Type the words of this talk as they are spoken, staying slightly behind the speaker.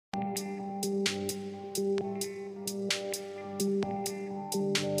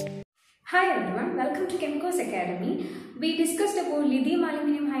to Chemicals Academy. We discussed about lithium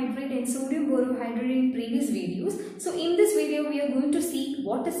aluminum hydride and sodium borohydride in previous videos. So in this video we are going to see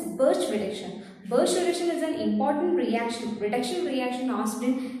what is Birch reduction. Birch reduction is an important reduction reaction asked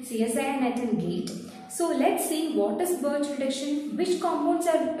in CSI, NET and GATE. So let's see what is Birch reduction, which compounds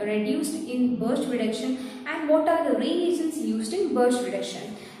are reduced in Birch reduction, and what are the reagents used in Birch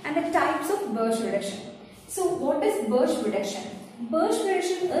reduction, and the types of Birch reduction. So what is Birch reduction? Birch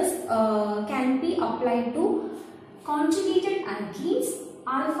reduction is can be applied to conjugated alkenes,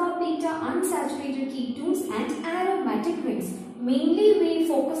 alpha beta unsaturated ketones and aromatic rings. Mainly we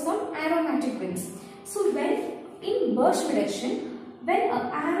focus on aromatic rings. So when in Birch reduction, when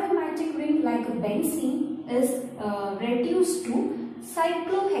an aromatic ring like a benzene is reduced to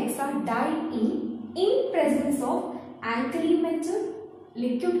cyclohexadiene in presence of alkali metal,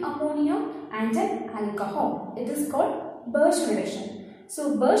 liquid ammonia and an alcohol, it is called Birch reduction.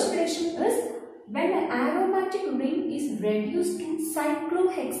 So Birch reduction is when an aromatic ring is reduced to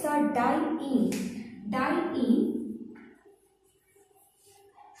cyclohexadiene in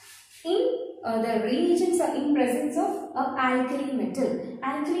the reagents are in presence of alkali metal.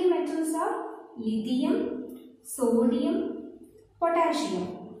 Alkali metals are lithium, sodium, potassium.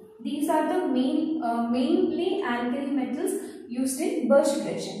 These are the mainly alkali metals used in Birch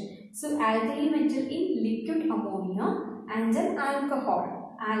reduction. So alkali metal in liquid ammonia and then alcohol.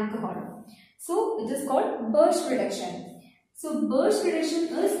 So it is called Birch reduction. So Birch reduction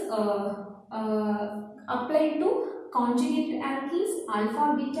is applied to conjugated alkenes,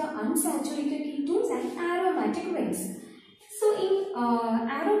 alpha beta unsaturated ketones and aromatic rings. So in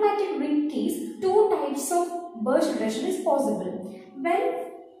aromatic ring case, two types of Birch reduction is possible. When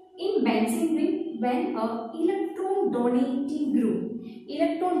in benzene ring, when a electron donating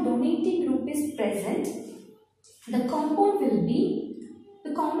group is present, the compound will be a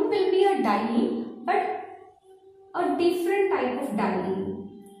diene, but a different type of diene.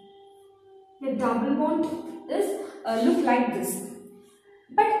 The double bond is look like this.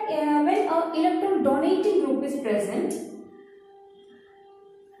 But when a electron donating group is present,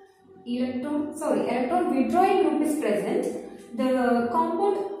 electron withdrawing group is present, the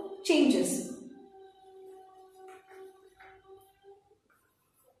compound changes.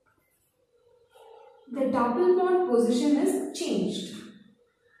 The double bond position is changed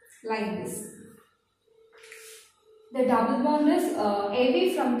like this. The double bond is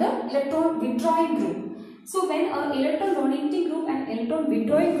away from the electron withdrawing group. So when an electron donating group and electron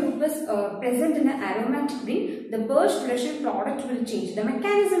withdrawing group is present in an aromatic ring, the Birch reduction product will change. The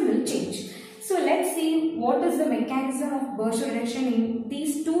mechanism will change. So let's see what is the mechanism of Birch reduction in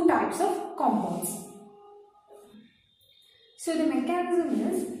these two types of compounds. So the mechanism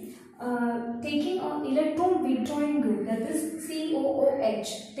is taking an electron withdrawing group, that is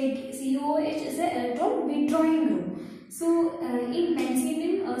COOH. COOH is an electron withdrawing group. So in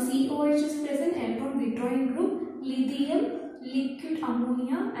benzene COOH is present, electron withdrawing group, lithium, liquid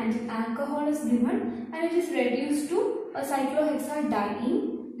ammonia and alcohol is given, and it is reduced to a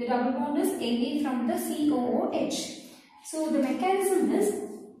cyclohexadiene. The double bond is away from the COOH. So the mechanism is,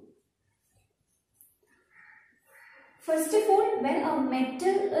 first of all, when a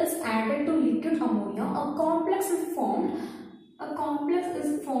metal is added to liquid ammonia, a complex is formed. A complex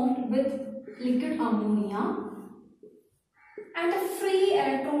is formed with liquid ammonia and a free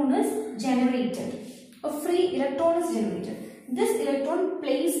electron is generated. This electron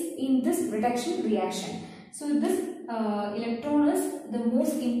plays in this reduction reaction. So this electron is the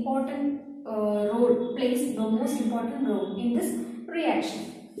most important plays the most important role in this reaction.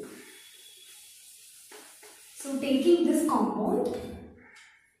 So taking this compound,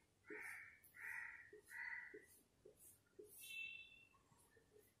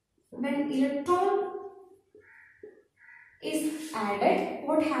 when electron is added,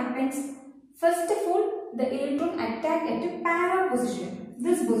 what happens? First of all, the electron attack at a para position,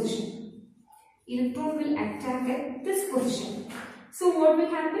 this position. Electron will attack at this position. So what will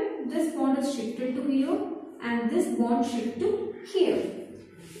happen? This bond is shifted to here and this bond shift to here.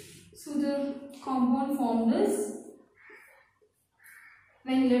 So the compound formed is,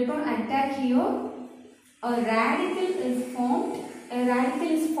 when electron attack here, a radical is formed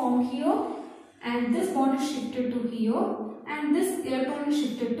here, and this bond is shifted to here, and this electron is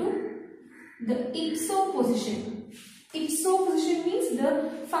shifted to the ipso position. Ipso position means the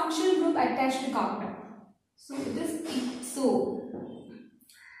functional group attached to carbon. So it is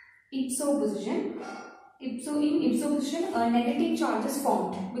ipso position. In ipso position, a negative charge is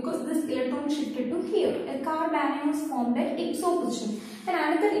formed because this electron is shifted to here. A carbanion is formed at ipso position. And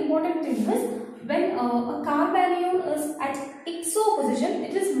another important thing is, when a carbanion is at ipso position,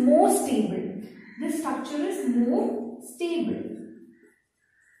 it is more stable. this structure is more stable.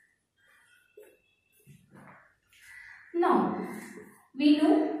 Now, we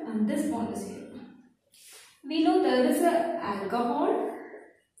know, and this bond is here. We know there is an alcohol.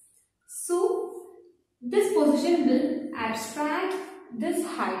 So, this position will abstract this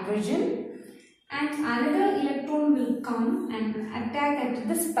hydrogen and another electron will come and attack at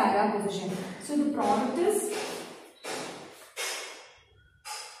this para position. So, the product is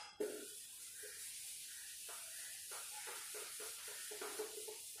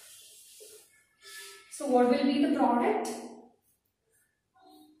so what will be the product?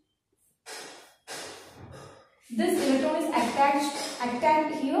 This electron is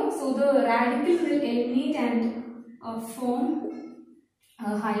attacked here, so the radical will eliminate and form a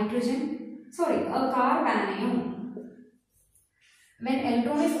carbanion. When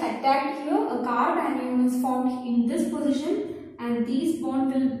electron is attacked here, a carbanion is formed in this position and these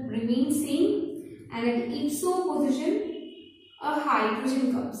bonds will remain same, and at ipso position a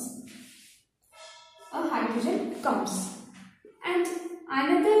hydrogen comes and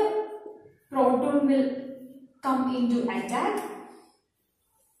another proton will come into attack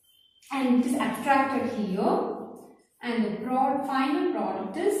and it is abstracted here, and the final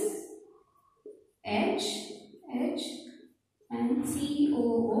product is H and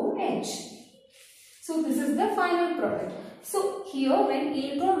COOH. So this is the final product. So here when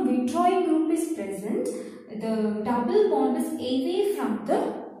electron withdrawing group is present, the double bond is away from the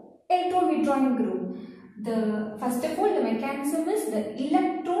electron withdrawing group. First of all, the mechanism is the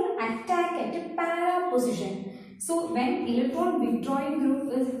electron attack at a para position. So when electron withdrawing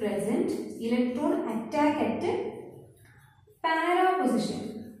group is present, electron attack at a para position.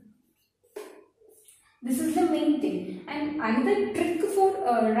 This is the main thing. And another trick for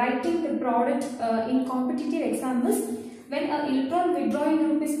writing the product in competitive exam is when an electron withdrawing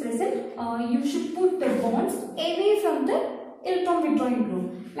group is present, you should put the bonds away from the electron withdrawing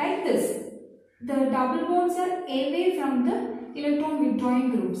group. Like this. The double bonds are away from the electron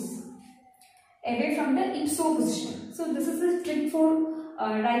withdrawing groups, away from the ipso position. So this is a trick for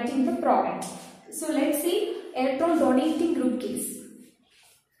writing the product. So let's see electron donating group case.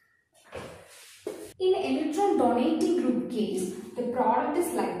 In electron donating group case, the product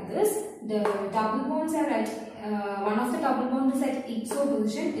is like this. The double bonds are at one of the double bonds is at ipso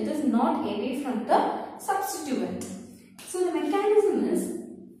position. It is not away from the substituent. So the mechanism is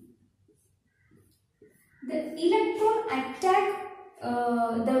the electron attack,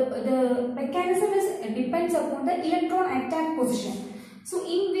 the mechanism depends upon the electron attack position. So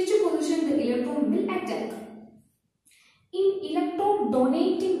in which position the electron will attack? In electron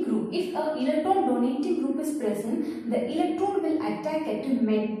donating group, if a electron donating group is present, the electron will attack at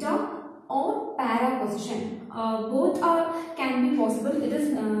meta or para position. Both can be possible. It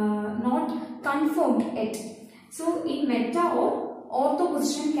is not confirmed yet. So in meta or ortho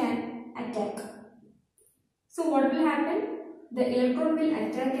position can attack. So what will happen? The electron will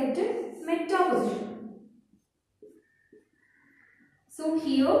attack at the meta position. So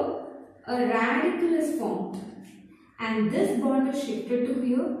here a radical is formed and this bond is shifted to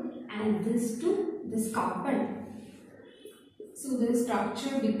here and this to this carbon. So the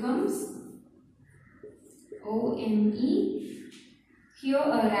structure becomes OMe. Here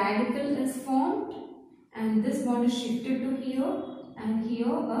a radical is formed and this bond is shifted to here and here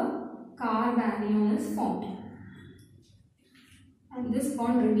a carbanion is formed. And this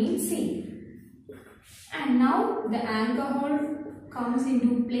bond remains same. And now the alcohol comes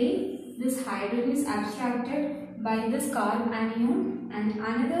into play. This hydrogen is abstracted by this carbanion and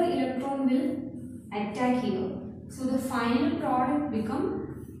another electron will attack here. So the final product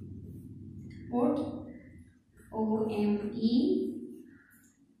become what? OMe.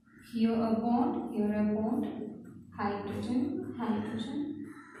 Here a bond, here a bond, hydrogen,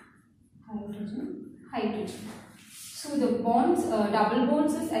 hydrogen, hydrogen, hydrogen. So the bonds, double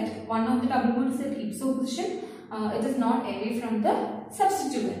bonds is at one of the double bonds is at ipso position. It is not away from the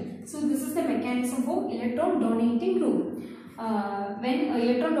substituent. So this is the mechanism for electron donating group. When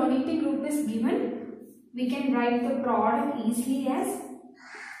electron donating group is given, we can write the product easily as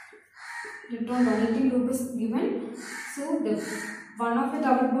electron donating group is given. So the one of the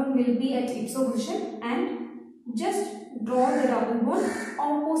double bond will be at ipso position and just draw the double bond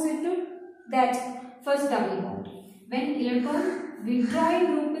opposite to that first double bond. When electron withdrawing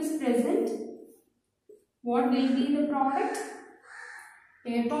group is present, what will be the product?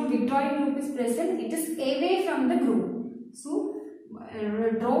 Electron withdrawing group is present, it is away from the group. So,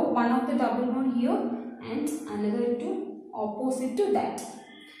 draw one of the double bond here and another to opposite to that.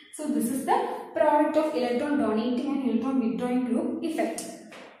 So, this is the product of electron donating and electron withdrawing group effect.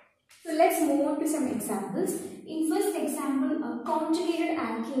 So let's move on to some examples. In first example, a conjugated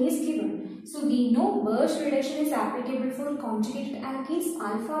alkene is given. So we know Birch reduction is applicable for conjugated alkenes,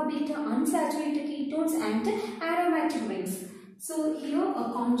 alpha, beta, unsaturated ketones and aromatic rings. So here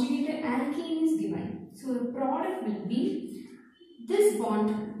a conjugated alkene is given. So the product will be this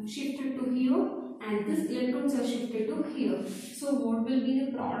bond shifted to here and these electrons are shifted to here. So what will be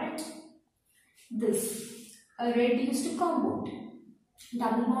the product? This, a reduced compound.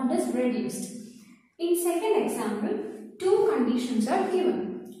 Double bond is reduced. In second example, two conditions are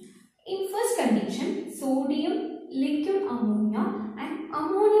given. In first condition, sodium, liquid ammonia and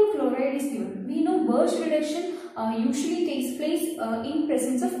ammonium chloride is given. We know Birch reduction usually takes place in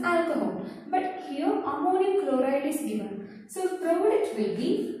presence of alcohol, but here ammonium chloride is given. So the product will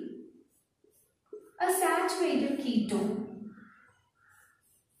be a saturated ketone.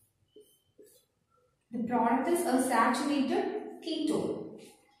 The product is a saturated ketone.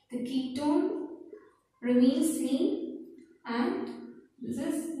 The ketone remains same and this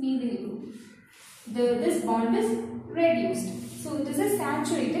is methyl group. This bond is reduced. So it is a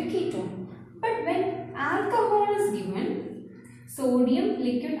saturated ketone. But when alcohol is given, sodium,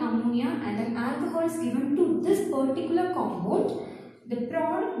 liquid ammonia and an alcohol is given to this particular compound, the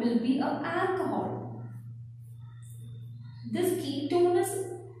product will be an alcohol. This ketone is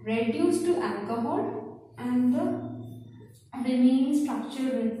reduced to alcohol and the remaining structure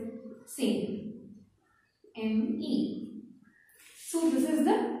will same, Me. So this is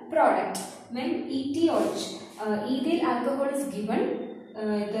the product. When ethyl alcohol is given,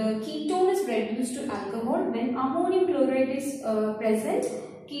 the ketone is reduced to alcohol. When ammonium chloride is present,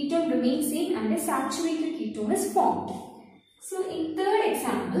 ketone remains same and a saturated ketone is formed. So in third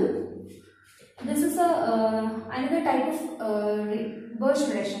example, this is another type of Birch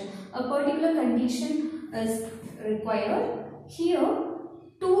reduction. A particular condition is required. Here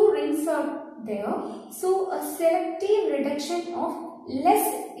two rings are there. So a selective reduction of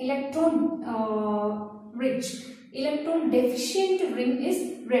less electron rich, electron deficient ring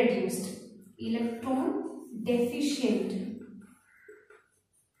is reduced. Electron deficient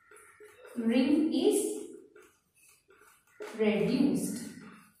ring is reduced.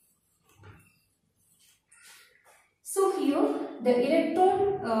 So here the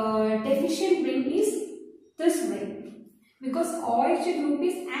electron deficient ring is this ring because OH group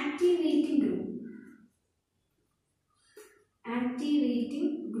is activating group.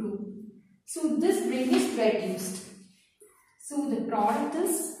 Activating group. So this ring is reduced. So the product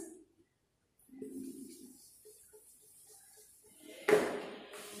is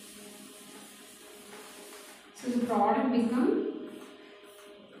become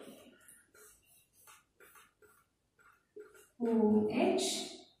OH.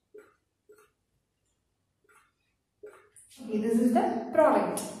 Okay, this is the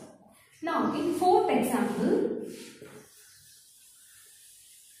product. Now in fourth example,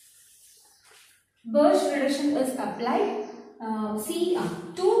 Birch reduction is applied.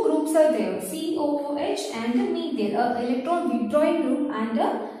 Two groups are there, COOH and methyl. Electron withdrawing group and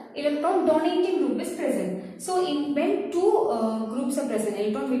electron donating group is present. So when two groups are present,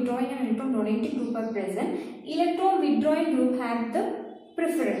 electron withdrawing and electron donating group are present, electron withdrawing group had the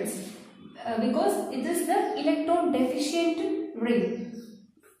preference because it is the electron deficient ring.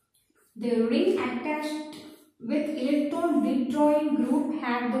 The ring attached with electron withdrawing group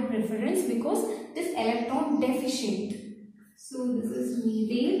had the preference because this electron deficient. So this is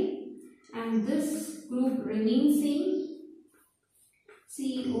methyl and this group remains same,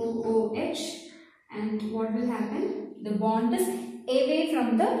 COOH, and what will happen? The bond is away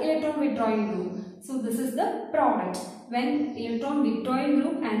from the electron withdrawing group. So this is the product. When electron withdrawing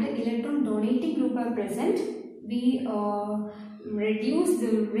group and electron donating group are present, we reduce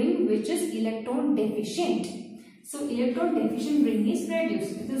the ring which is electron deficient. So electron deficient ring is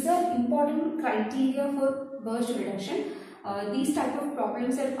reduced. This is an important criteria for Birch reduction. These type of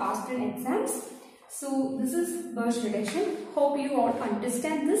problems are asked in exams. So this is Birch reduction. Hope you all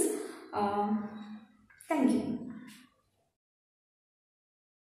understand this. Thank you.